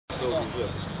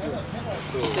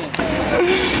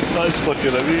That's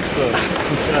fucking amazing.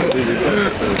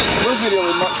 Those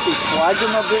really much be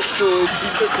flagging a bit, so you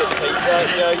took it like that,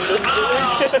 yeah, you don't do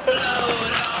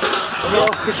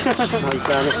it.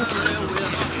 Damn it.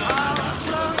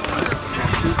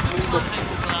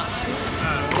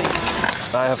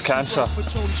 I have cancer.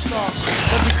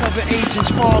 Undercover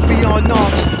agents far beyond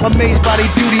knocks, amazed by their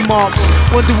beauty marks.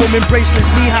 Wonder Woman bracelets,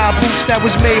 knee-high boots that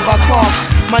was made by Clarks.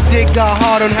 My dick got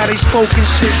hard on how they spoke and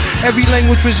shit. Every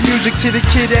language was music to the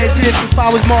kid, as if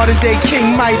I was modern day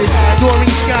King Midas.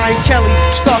 Doreen, Sky, and Kelly,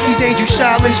 Starkey's Angel,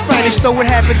 Shaolin's finest. Though it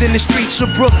happened in the streets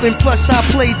of Brooklyn. Plus I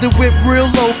played the whip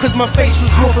real low, cause my face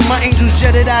was rough and my angels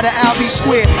jetted out of Albee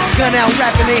Square. Gun out,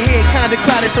 rapping their head, kinda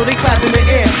crowded, so they clapped in the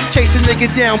air. Chasing nigga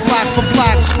down block for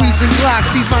block, squeezing Glocks.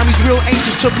 These mommies real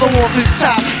anxious to blow off his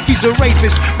top. He's a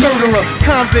rapist, murderer,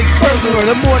 convict, burglar.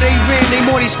 The more they ran, the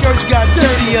more these skirts got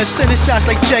dirtier. Sending shots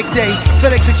like check day,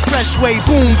 FedEx Expressway,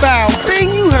 boom, bow, bing,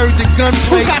 you heard the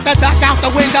gunplay. Who got the duck out the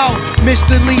window?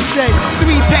 Mr. Lee said,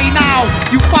 3 pay now,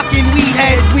 you fucking weed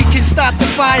head. We can stop the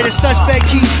fire, the suspect,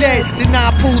 he's dead. Then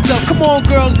I pulled up, come on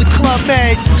girls, the club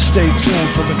head. Stay tuned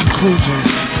for the conclusion.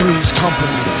 Three's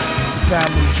Company,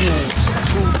 Family Jewels,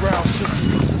 2 brown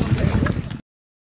sisters.